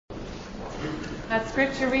Our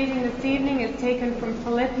scripture reading this evening is taken from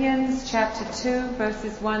Philippians chapter 2,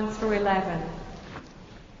 verses 1 through 11.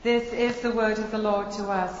 This is the word of the Lord to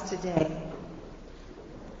us today.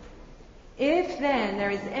 If then there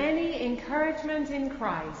is any encouragement in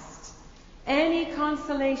Christ, any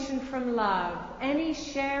consolation from love, any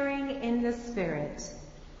sharing in the Spirit,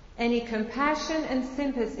 any compassion and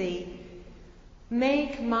sympathy,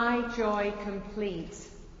 make my joy complete,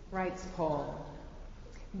 writes Paul.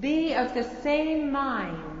 Be of the same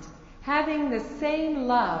mind, having the same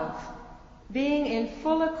love, being in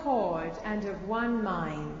full accord and of one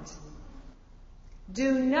mind.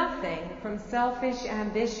 Do nothing from selfish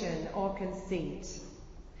ambition or conceit,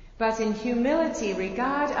 but in humility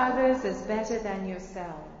regard others as better than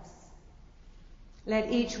yourselves.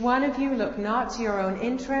 Let each one of you look not to your own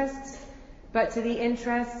interests, but to the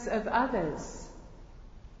interests of others.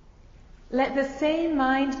 Let the same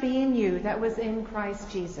mind be in you that was in Christ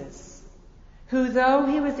Jesus, who, though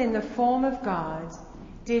he was in the form of God,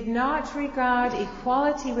 did not regard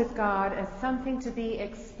equality with God as something to be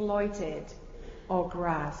exploited or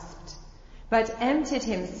grasped, but emptied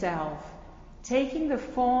himself, taking the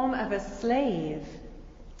form of a slave,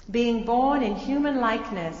 being born in human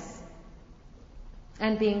likeness,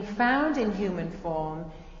 and being found in human form,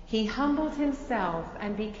 he humbled himself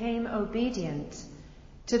and became obedient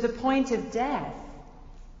to the point of death,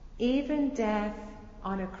 even death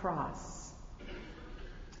on a cross.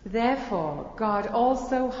 Therefore, God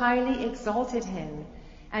also highly exalted him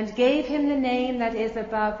and gave him the name that is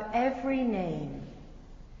above every name,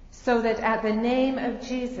 so that at the name of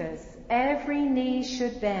Jesus every knee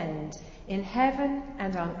should bend in heaven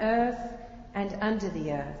and on earth and under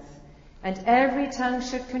the earth, and every tongue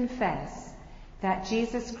should confess that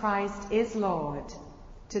Jesus Christ is Lord,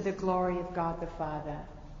 to the glory of God the Father.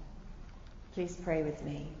 Please pray with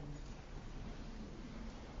me.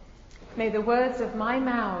 May the words of my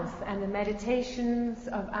mouth and the meditations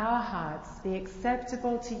of our hearts be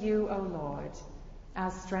acceptable to you, O Lord,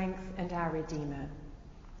 our strength and our Redeemer.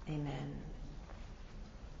 Amen.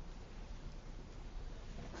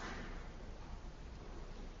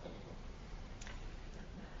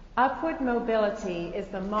 Upward mobility is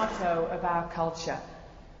the motto of our culture.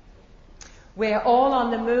 We're all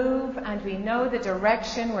on the move, and we know the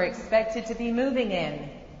direction we're expected to be moving in.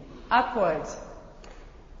 Upward.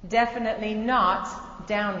 Definitely not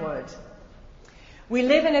downward. We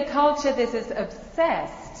live in a culture that is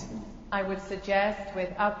obsessed, I would suggest,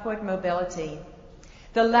 with upward mobility.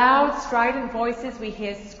 The loud, strident voices we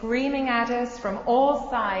hear screaming at us from all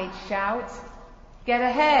sides shout, "Get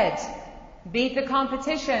ahead! Beat the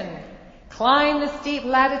competition! Climb the steep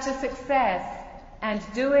ladder to success! And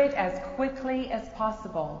do it as quickly as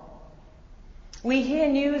possible." We hear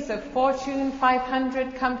news of Fortune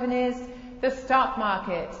 500 companies, the stock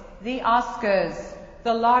market, the Oscars,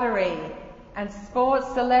 the lottery, and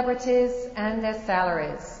sports celebrities and their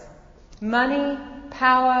salaries. Money,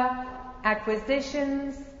 power,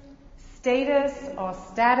 acquisitions, status,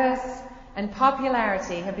 and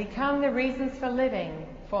popularity have become the reasons for living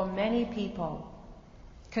for many people.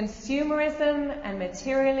 Consumerism and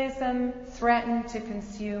materialism threaten to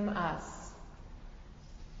consume us.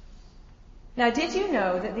 Now, did you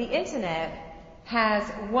know that the internet has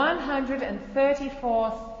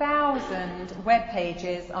 134,000 web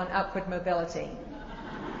pages on upward mobility?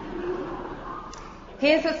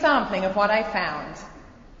 Here's a sampling of what I found.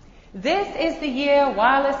 This is the year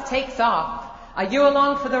wireless takes off. Are you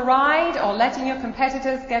along for the ride or letting your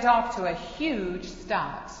competitors get off to a huge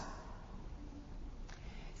start?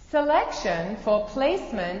 Selection for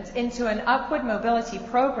placement into an upward mobility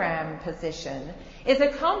program position is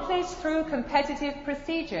accomplished through competitive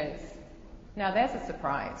procedures. Now there's a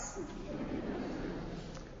surprise.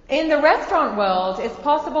 In the restaurant world, it's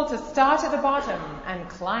possible to start at the bottom and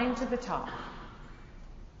climb to the top.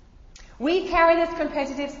 We carry this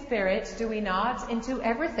competitive spirit, do we not, into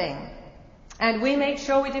everything. And we make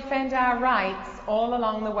sure we defend our rights all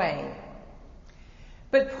along the way.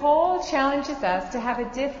 But Paul challenges us to have a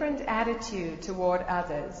different attitude toward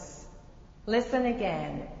others. Listen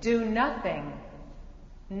again. Do nothing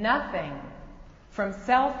from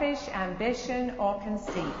selfish ambition or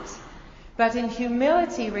conceit, but in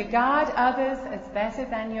humility regard others as better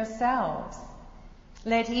than yourselves.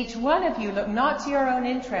 Let each one of you look not to your own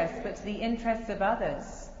interests, but to the interests of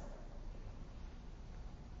others.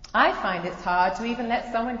 I find it's hard to even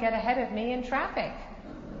let someone get ahead of me in traffic.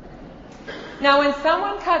 Now, when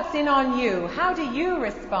someone cuts in on you, how do you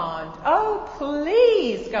respond? "Oh,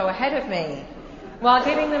 please go ahead of me," while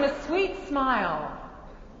giving them a sweet smile.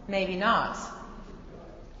 Maybe not.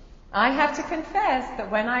 I have to confess that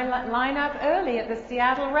when I line up early at the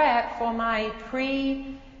Seattle Rep for my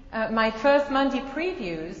first Monday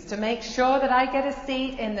previews to make sure that I get a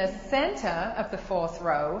seat in the center of the fourth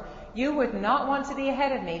row, you would not want to be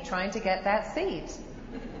ahead of me trying to get that seat.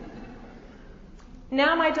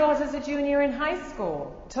 Now my daughter's a junior in high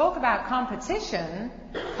school. Talk about competition,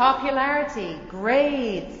 popularity,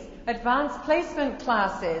 grades, advanced placement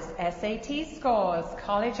classes, SAT scores,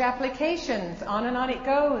 college applications, on and on it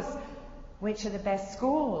goes. Which are the best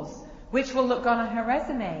schools? Which will look good on her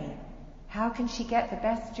resume? How can she get the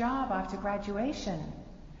best job after graduation?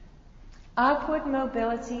 Upward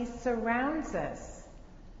mobility surrounds us.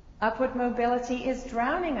 Upward mobility is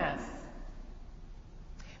drowning us.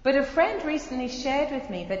 But a friend recently shared with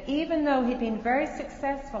me that even though he'd been very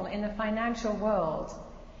successful in the financial world,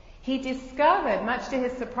 he discovered, much to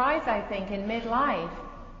his surprise I think, in midlife,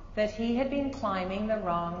 that he had been climbing the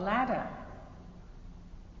wrong ladder.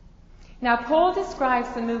 Now Paul describes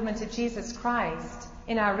the movement of Jesus Christ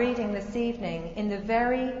in our reading this evening in the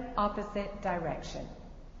very opposite direction.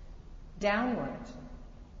 Downward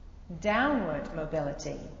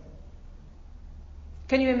mobility.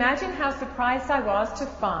 Can you imagine how surprised I was to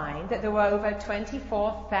find that there were over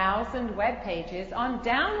 24,000 web pages on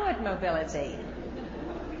downward mobility?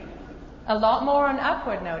 A lot more on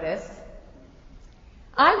upward, notice.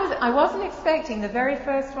 I wasn't expecting the very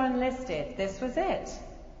first one listed. This was it.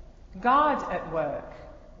 God at work.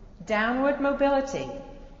 Downward mobility.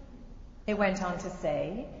 It went on to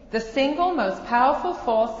say, the single most powerful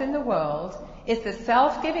force in the world is the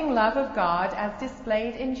self-giving love of God as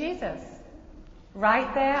displayed in Jesus.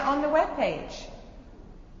 Right there on the webpage.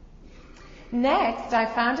 Next, I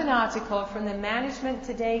found an article from the Management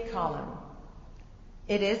Today column.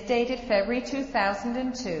 It is dated February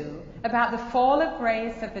 2002, about the fall of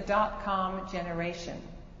grace of the dot-com generation.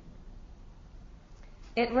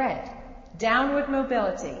 It read, downward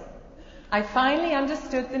mobility. I finally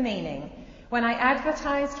understood the meaning when I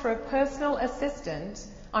advertised for a personal assistant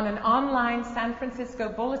on an online San Francisco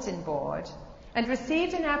bulletin board and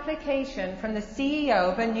received an application from the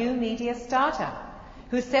CEO of a new media startup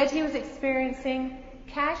who said he was experiencing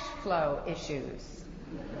cash flow issues.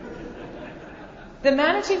 The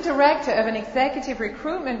managing director of an executive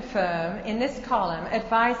recruitment firm in this column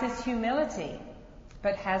advises humility,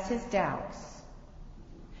 but has his doubts.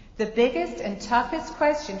 The biggest and toughest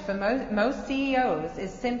question for most CEOs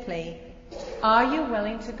is simply, are you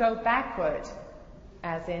willing to go backward,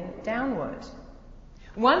 as in downward?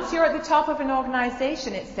 Once you're at the top of an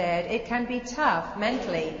organization, it said, it can be tough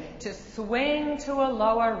mentally to swing to a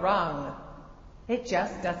lower rung. It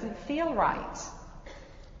just doesn't feel right.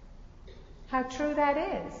 How true that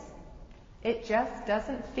is. It just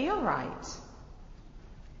doesn't feel right.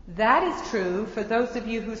 That is true for those of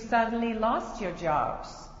you who suddenly lost your jobs,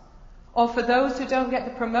 or for those who don't get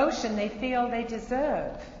the promotion they feel they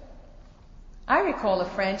deserve. I recall a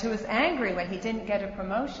friend who was angry when he didn't get a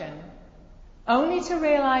promotion, only to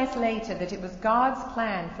realize later that it was God's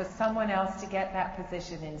plan for someone else to get that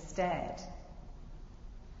position instead.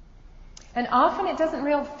 And often it doesn't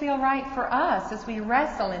really feel right for us as we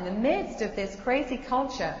wrestle in the midst of this crazy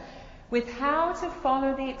culture with how to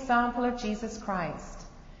follow the example of Jesus Christ,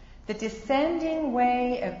 the descending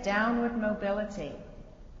way of downward mobility,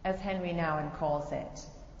 as Henry Nouwen calls it,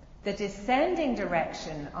 the descending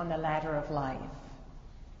direction on the ladder of life.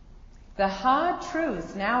 The hard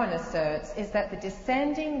truth, Nouwen asserts, is that the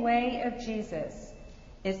descending way of Jesus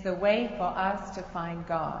is the way for us to find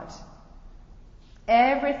God.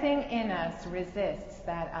 Everything in us resists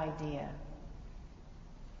that idea.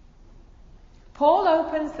 Paul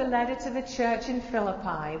opens the letter to the church in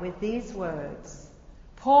Philippi with these words,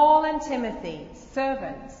 Paul and Timothy,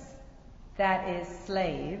 servants, that is,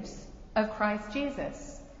 slaves, of Christ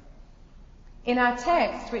Jesus. In our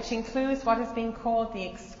text, which includes what has been called the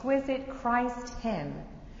exquisite Christ hymn,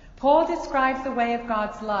 Paul describes the way of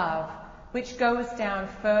God's love, which goes down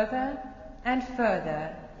further and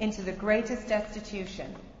further into the greatest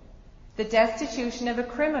destitution, the destitution of a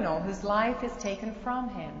criminal whose life is taken from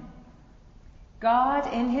him.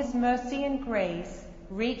 God, in his mercy and grace,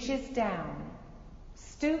 reaches down,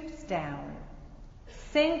 stoops down,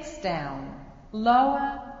 sinks down,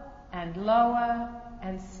 lower and lower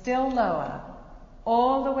and still lower,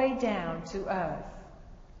 all the way down to earth,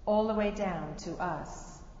 all the way down to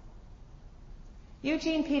us.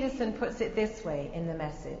 Eugene Peterson puts it this way in the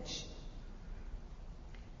Message.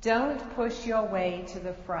 Don't push your way to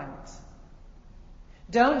the front.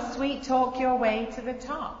 Don't sweet talk your way to the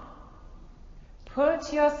top.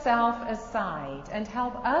 Put yourself aside and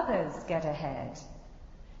help others get ahead.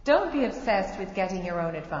 Don't be obsessed with getting your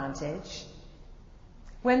own advantage.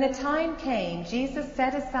 When the time came, Jesus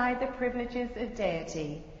set aside the privileges of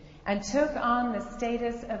deity and took on the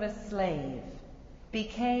status of a slave,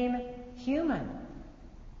 became human.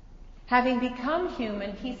 Having become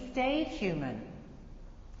human, he stayed human.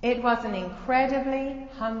 It was an incredibly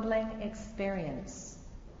humbling experience.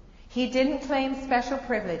 He didn't claim special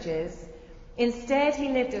privileges. Instead, he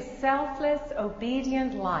lived a selfless,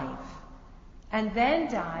 obedient life and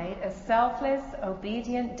then died a selfless,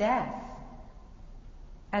 obedient death.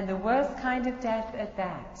 And the worst kind of death at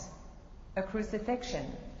that, a crucifixion.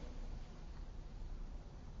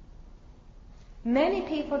 Many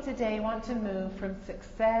people today want to move from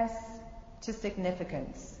success to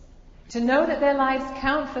significance, to know that their lives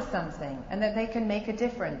count for something and that they can make a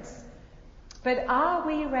difference. But are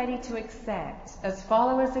we ready to accept, as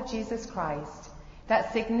followers of Jesus Christ,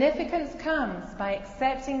 that significance comes by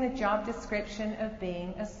accepting the job description of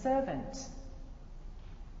being a servant?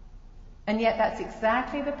 And yet that's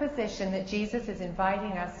exactly the position that Jesus is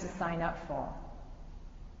inviting us to sign up for.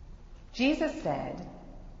 Jesus said,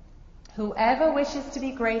 "Whoever wishes to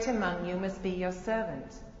be great among you must be your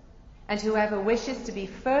servant, and whoever wishes to be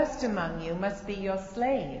first among you must be your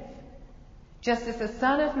slave. Just as the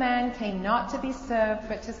Son of Man came not to be served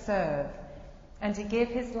but to serve, and to give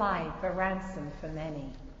his life a ransom for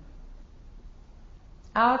many."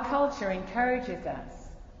 Our culture encourages us,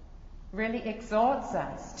 really exhorts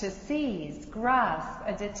us to seize, grasp,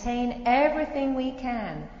 and detain everything we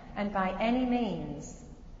can, and by any means,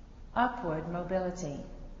 upward mobility.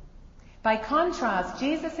 By contrast,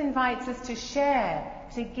 Jesus invites us to share,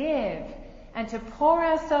 to give, and to pour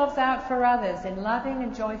ourselves out for others in loving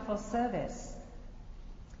and joyful service.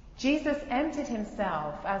 Jesus emptied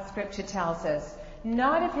himself, as Scripture tells us,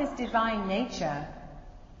 not of his divine nature,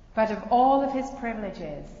 but of all of his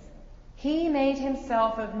privileges. He made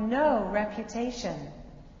himself of no reputation.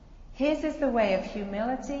 His is the way of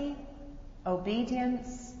humility,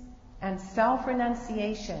 obedience, and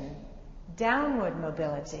self-renunciation, downward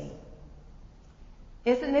mobility.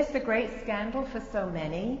 Isn't this the great scandal for so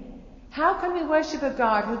many? How can we worship a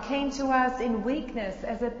God who came to us in weakness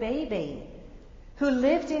as a baby, who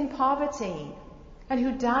lived in poverty, and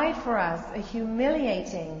who died for us a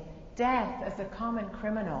humiliating death as a common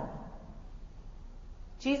criminal?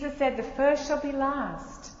 Jesus said, "The first shall be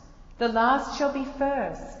last, the last shall be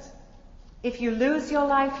first. If you lose your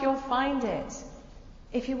life, you'll find it.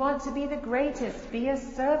 If you want to be the greatest, be a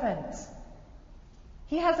servant."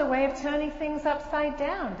 He has a way of turning things upside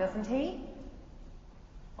down, doesn't he?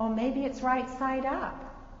 Or maybe it's right side up.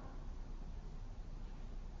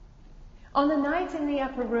 On the night in the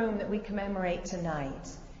upper room that we commemorate tonight,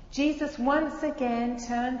 Jesus once again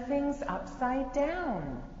turned things upside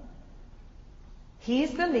down.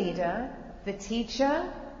 He's the leader, the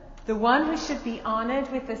teacher, the one who should be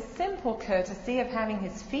honored with the simple courtesy of having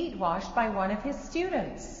his feet washed by one of his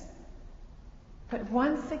students. But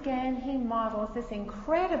once again, he models this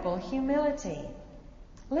incredible humility.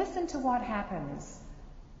 Listen to what happens.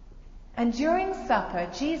 "And during supper,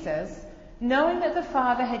 Jesus, knowing that the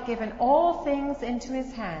Father had given all things into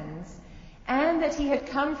his hands, and that he had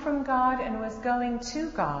come from God and was going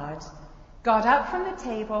to God, got up from the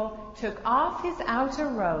table, took off his outer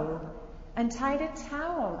robe, and tied a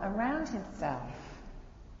towel around himself.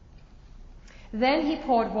 Then he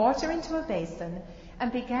poured water into a basin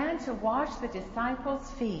and began to wash the disciples'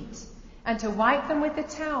 feet and to wipe them with the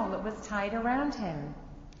towel that was tied around him.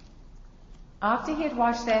 After he had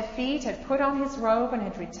washed their feet, had put on his robe, and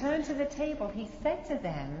had returned to the table, he said to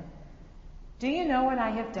them, 'Do you know what I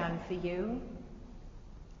have done for you?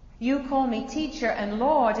 You call me teacher and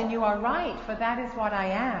Lord, and you are right, for that is what I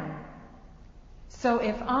am. So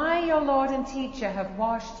if I, your Lord and teacher, have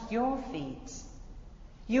washed your feet,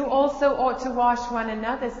 you also ought to wash one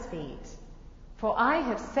another's feet. For I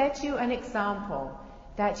have set you an example,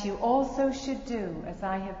 that you also should do as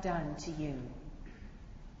I have done to you.'"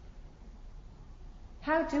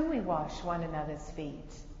 How do we wash one another's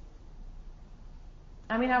feet?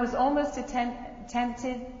 I was almost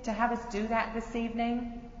tempted to have us do that this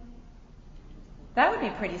evening. That would be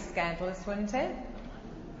pretty scandalous, wouldn't it?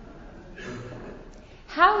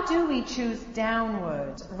 How do we choose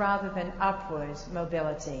downward rather than upward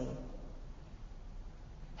mobility?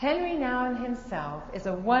 Henry Nouwen himself is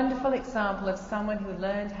a wonderful example of someone who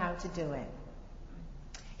learned how to do it.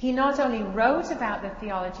 He not only wrote about the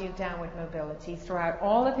theology of downward mobility throughout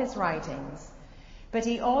all of his writings, but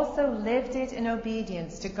he also lived it in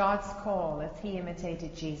obedience to God's call as he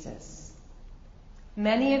imitated Jesus.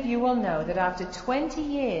 Many of you will know that after 20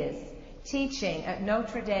 years teaching at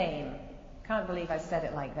Notre Dame, can't believe I said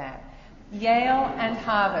it like that, Yale and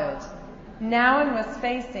Harvard, Nouwen was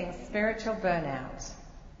facing spiritual burnout.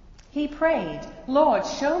 He prayed, "Lord,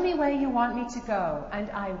 show me where you want me to go, and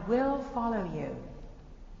I will follow you."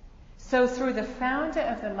 So through the founder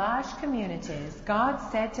of the L'Arche communities, God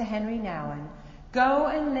said to Henry Nouwen, "Go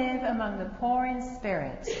and live among the poor in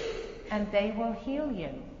spirit, and they will heal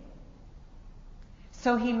you."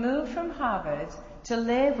 So he moved from Harvard to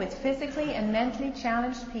live with physically and mentally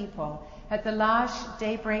challenged people at the L'Arche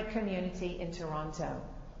Daybreak community in Toronto.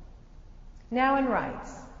 Nouwen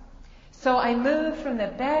writes, "So I moved from the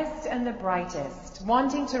best and the brightest,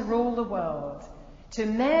 wanting to rule the world, to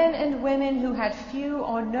men and women who had few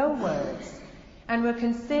or no words and were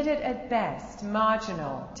considered at best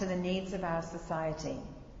marginal to the needs of our society.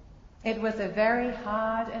 It was a very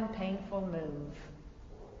hard and painful move."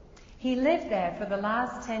 He lived there for the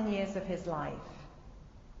last 10 years of his life.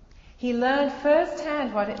 He learned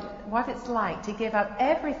firsthand what it's like to give up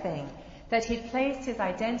everything that he'd placed his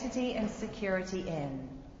identity and security in.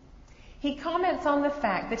 He comments on the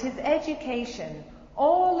fact that his education,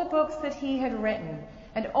 all the books that he had written,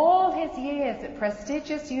 and all his years at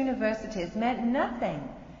prestigious universities meant nothing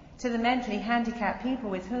to the mentally handicapped people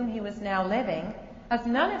with whom he was now living, as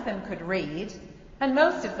none of them could read, and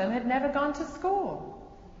most of them had never gone to school.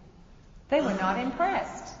 They were not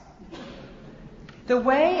impressed. The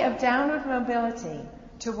way of downward mobility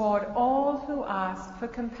toward all who ask for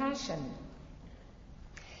compassion.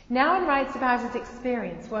 Nouwen writes about his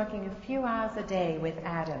experience working a few hours a day with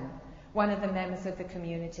Adam, one of the members of the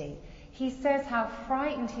community. He says how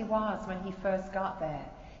frightened he was when he first got there.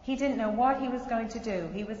 He didn't know what he was going to do.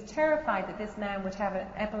 He was terrified that this man would have an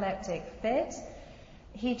epileptic fit.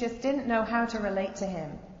 He just didn't know how to relate to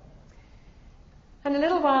him. And a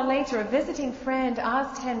little while later, a visiting friend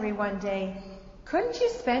asked Henry one day, "Couldn't you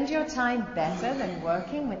spend your time better than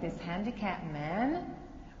working with this handicapped man?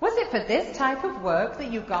 Was it for this type of work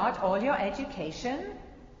that you got all your education?"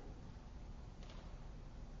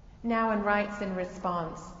 Nouwen writes in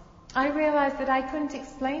response, "I realized that I couldn't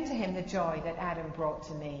explain to him the joy that Adam brought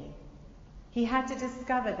to me. He had to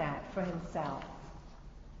discover that for himself."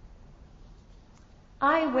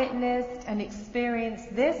 I witnessed and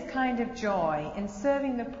experienced this kind of joy in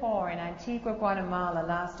serving the poor in Antigua, Guatemala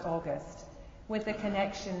last August with the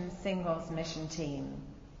Connection Singles Mission Team.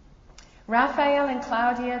 Raphael and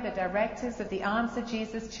Claudia, the directors of the Arms of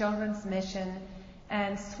Jesus Children's Mission,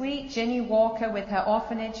 and sweet Ginny Walker with her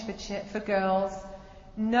orphanage for girls,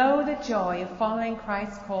 know the joy of following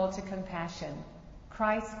Christ's call to compassion,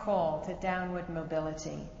 Christ's call to downward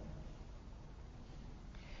mobility.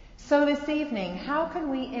 So this evening, how can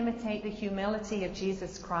we imitate the humility of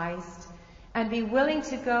Jesus Christ and be willing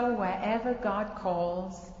to go wherever God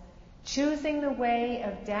calls, choosing the way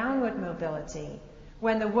of downward mobility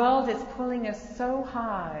when the world is pulling us so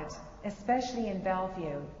hard, especially in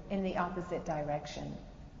Bellevue, in the opposite direction?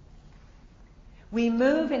 We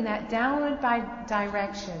move in that downward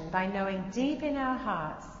direction by knowing deep in our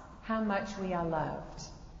hearts how much we are loved.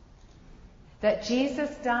 That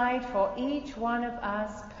Jesus died for each one of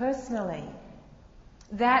us personally.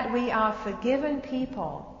 That we are forgiven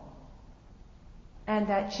people. And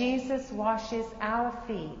that Jesus washes our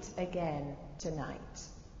feet again tonight.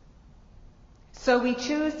 So we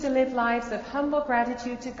choose to live lives of humble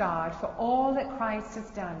gratitude to God for all that Christ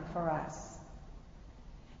has done for us.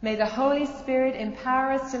 May the Holy Spirit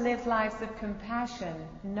empower us to live lives of compassion,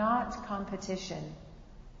 not competition.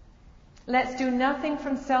 Let's do nothing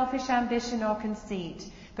from selfish ambition or conceit,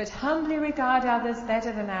 but humbly regard others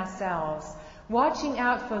better than ourselves, watching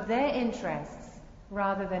out for their interests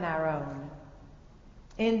rather than our own.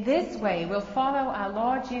 In this way, we'll follow our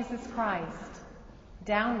Lord Jesus Christ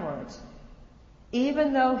downward.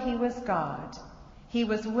 Even though he was God, he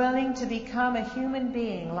was willing to become a human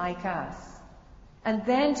being like us, and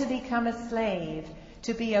then to become a slave,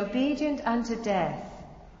 to be obedient unto death,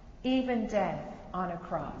 even death on a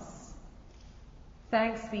cross.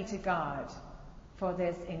 Thanks be to God for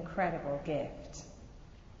this incredible gift.